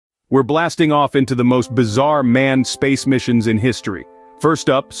We're blasting off into the most bizarre manned space missions in history. First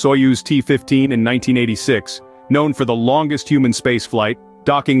up, Soyuz T-15 in 1986, known for the longest human spaceflight,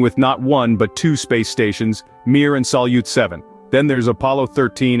 docking with not one but two space stations, Mir and Salyut 7. Then there's Apollo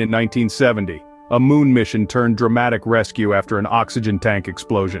 13 in 1970, a moon mission turned dramatic rescue after an oxygen tank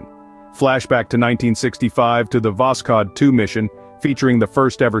explosion. Flashback to 1965 to the Voskhod 2 mission, featuring the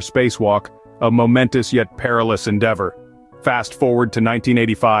first ever spacewalk, a momentous yet perilous endeavor. Fast forward to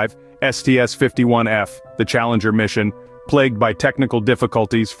 1985, STS-51F, the Challenger mission, plagued by technical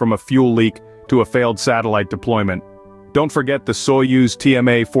difficulties from a fuel leak to a failed satellite deployment. Don't forget the Soyuz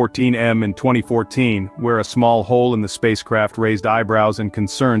TMA-14M in 2014, where a small hole in the spacecraft raised eyebrows and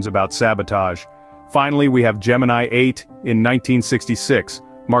concerns about sabotage. Finally, we have Gemini 8 in 1966,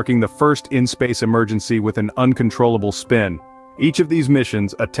 marking the first in-space emergency with an uncontrollable spin. Each of these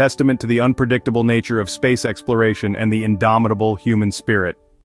missions a testament to the unpredictable nature of space exploration and the indomitable human spirit.